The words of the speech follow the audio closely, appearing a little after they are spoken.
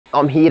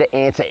I'm here to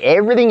answer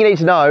everything you need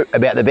to know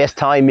about the best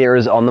towing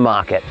mirrors on the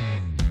market.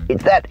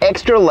 It's that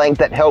extra length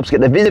that helps get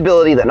the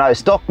visibility that no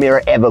stock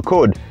mirror ever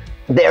could.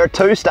 There are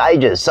 2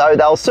 stages, so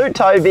they'll suit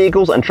tow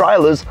vehicles and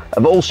trailers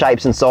of all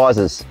shapes and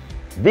sizes.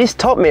 This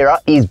top mirror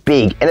is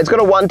big and it's got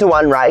a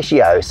 1:1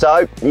 ratio,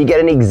 so you get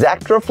an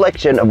exact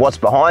reflection of what's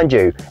behind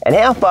you and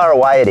how far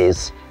away it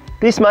is.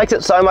 This makes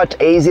it so much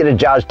easier to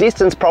judge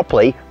distance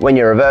properly when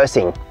you're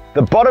reversing.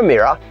 The bottom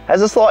mirror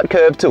has a slight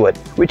curve to it,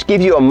 which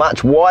gives you a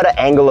much wider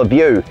angle of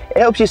view. It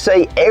helps you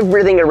see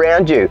everything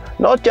around you,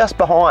 not just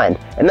behind,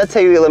 and that's how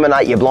you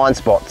eliminate your blind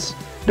spots.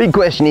 Big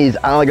question is,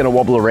 are they going to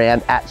wobble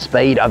around at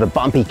speed over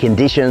bumpy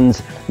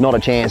conditions? Not a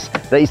chance.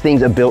 These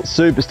things are built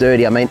super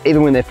sturdy. I mean,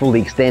 even when they're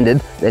fully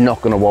extended, they're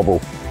not going to wobble.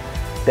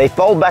 They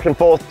fold back and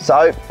forth,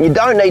 so you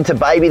don't need to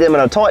baby them in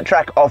a tight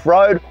track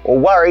off-road or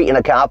worry in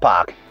a car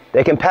park.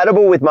 They're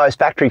compatible with most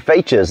factory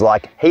features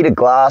like heated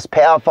glass,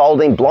 power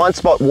folding, blind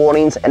spot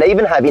warnings, and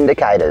even have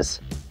indicators.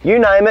 You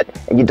name it,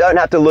 and you don't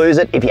have to lose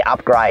it if you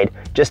upgrade.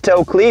 Just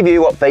tell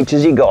Clearview what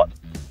features you got.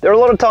 There are a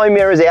lot of towing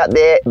mirrors out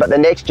there, but the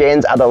next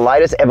gens are the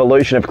latest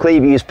evolution of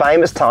Clearview's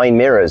famous towing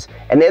mirrors,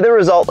 and they're the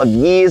result of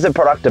years of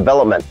product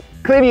development.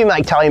 Clearview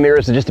make towing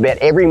mirrors for just about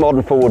every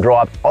modern four-wheel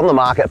drive on the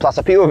market, plus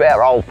a few of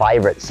our old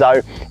favourites.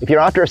 So if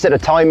you're after a set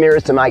of towing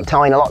mirrors to make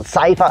towing a lot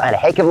safer and a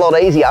heck of a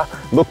lot easier,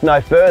 look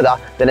no further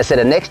than a set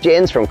of next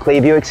gens from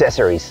Clearview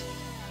Accessories.